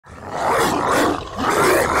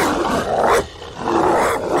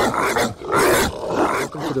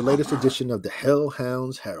to the latest edition of the Hell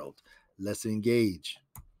Hounds Herald. Let's engage.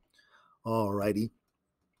 Alrighty.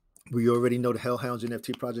 We already know the Hell Hounds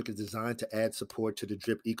NFT project is designed to add support to the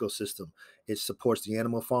drip ecosystem. It supports the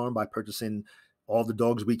animal farm by purchasing all the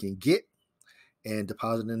dogs we can get and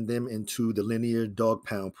depositing them into the linear dog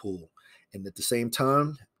pound pool. And at the same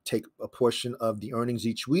time, take a portion of the earnings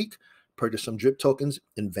each week, purchase some drip tokens,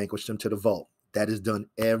 and vanquish them to the vault. That is done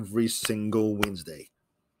every single Wednesday.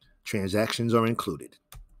 Transactions are included.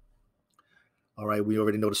 All right, we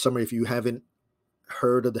already know the summary. If you haven't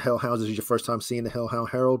heard of the Hell Hounds, this is your first time seeing the Hell Hound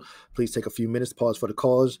Herald, please take a few minutes, pause for the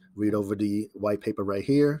cause, read over the white paper right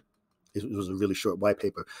here. It was a really short white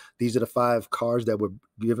paper. These are the 5 cards that were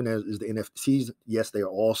given as the NFTs. Yes, they are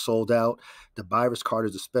all sold out. The Virus card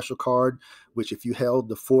is a special card, which if you held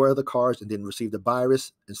the 4 other cards and didn't receive the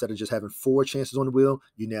Virus, instead of just having 4 chances on the wheel,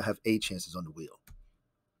 you now have 8 chances on the wheel.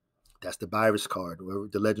 That's the Virus card.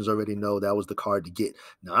 The legends already know that was the card to get.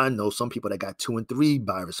 Now, I know some people that got 2 and 3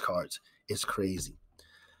 Virus cards. It's crazy.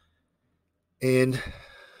 And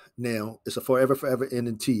now it's a forever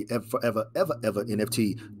NFT, forever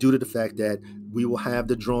NFT, due to the fact that we will have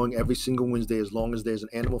the drawing every single Wednesday as long as there's an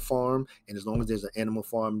animal farm and as long as there's an animal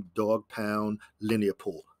farm dog pound linear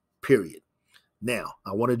pool, period. Now,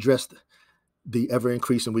 I want to address the ever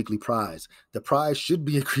increasing weekly prize. The prize should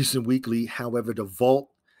be increasing weekly. However, the vault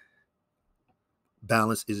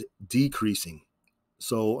balance is decreasing.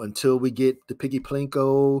 So until we get the Piggy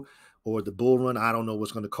Plinko or the Bull Run, I don't know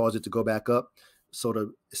what's going to cause it to go back up. So it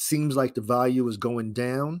seems like the value is going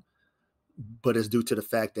down, but it's due to the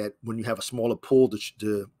fact that when you have a smaller pool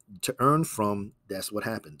to earn from, that's what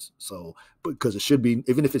happens. So because it should be,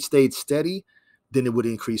 even if it stayed steady, then it would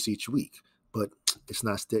increase each week, but it's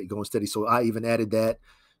not going steady. So I even added that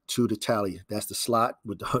to the tally. That's the slot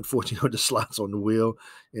with the 1,400 slots on the wheel,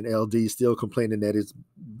 and LD still complaining that it's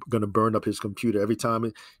going to burn up his computer. Every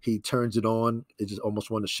time he turns it on, it just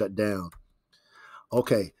almost wants to shut down.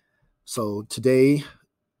 Okay, so today,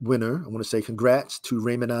 winner, I want to say congrats to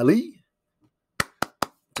Raymond Ali.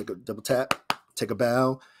 Take a double tap, take a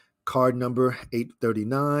bow. Card number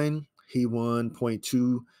 839. He won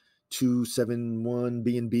 0.2271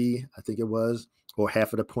 BNB, I think it was, or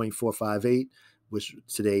half of the 0.458. Which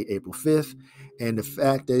today, April 5th. And the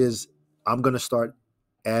fact is, I'm going to start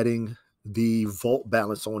adding the vault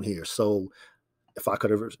balance on here. So if I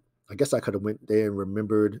could have, I guess I could have went there and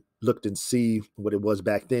remembered, looked and see what it was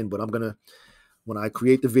back then. But I'm going to, when I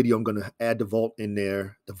create the video, I'm going to add the vault in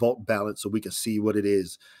there, the vault balance, so we can see what it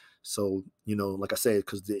is. So, you know, like I said,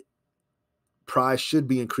 because the price should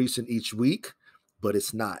be increasing each week, but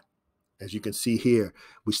it's not. As you can see here,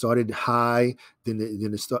 we started high,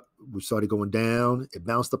 we started going down. It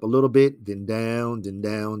bounced up a little bit, then down, then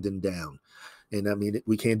down, then down. And I mean,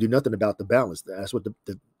 we can't do nothing about the balance. That's what the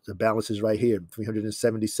balance is right here,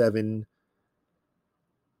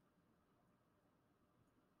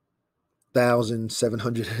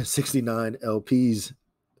 377,769 LPs.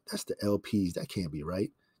 That's the LPs. That can't be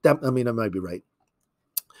right. That might be right.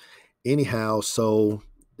 Anyhow, so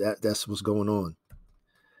that's what's going on.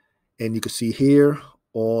 And you can see here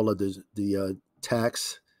all of the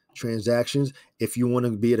tax transactions. If you want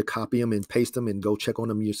to be able to copy them and paste them and go check on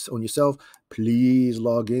them on yourself, please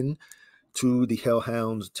log in to the Hell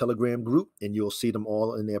Hounds Telegram group, and you'll see them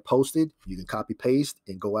all in there posted. You can copy paste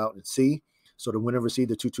and go out and see. So the winner received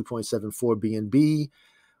the 22.74 BNB,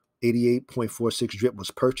 88.46 drip was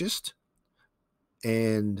purchased,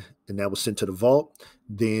 and that was sent to the vault.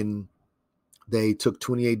 Then they took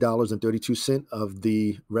 $28.32 of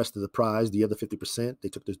the rest of the prize, the other 50%. They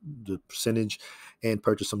took the percentage and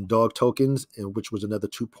purchased some dog tokens, which was another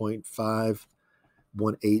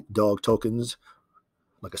 2.518 dog tokens.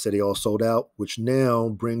 Like I said, they all sold out, which now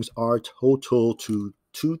brings our total to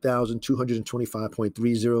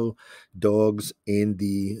 2,225.30 dogs in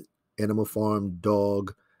the Animal Farm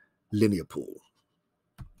dog linear pool.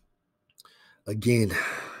 Again,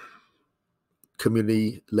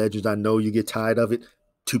 community legends, I know you get tired of it.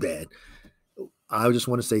 Too bad. I just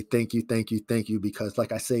want to say thank you, because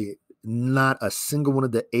like I say, not a single one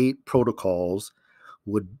of the 8 protocols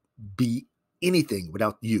would be anything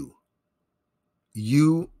without you.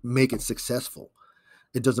 You make it successful.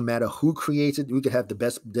 It doesn't matter who creates it. We could have the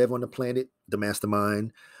best dev on the planet, the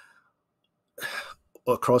mastermind,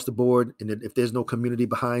 across the board. And if there's no community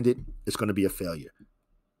behind it, it's going to be a failure,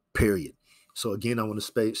 period. So again, I want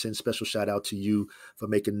to send special shout out to you for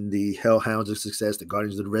making the Hell Hounds a success, the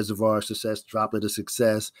Guardians of the Reservoir a success, Droplet a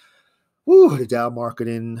success. Woo, the DAO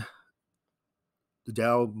marketing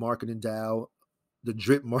DAO, the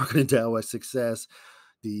drip marketing DAO a success,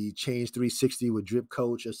 the Change 360 with Drip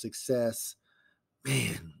Coach a success.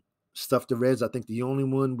 Man, Stuff the Reds, I think the only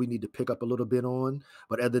one we need to pick up a little bit on.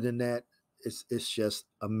 But other than that, it's just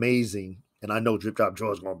amazing. And I know Drip Drop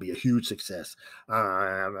Draw is going to be a huge success.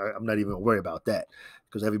 I'm not even worried about that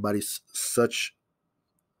because everybody's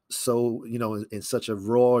in such a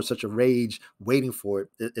roar, such a rage, waiting for it.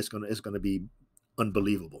 It's gonna be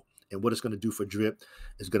unbelievable. And what it's gonna do for Drip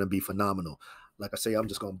is gonna be phenomenal. Like I say, I'm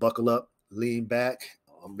just gonna buckle up, lean back.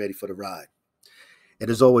 I'm ready for the ride. And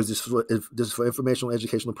as always, this is for informational,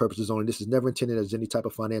 educational purposes only. This is never intended as any type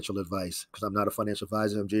of financial advice because I'm not a financial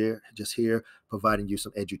advisor. I'm just here providing you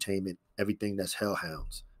some edutainment, everything that's Hell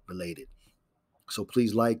Hounds related. So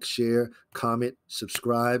please like, share, comment,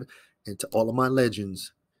 subscribe, and to all of my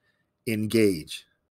legends, engage.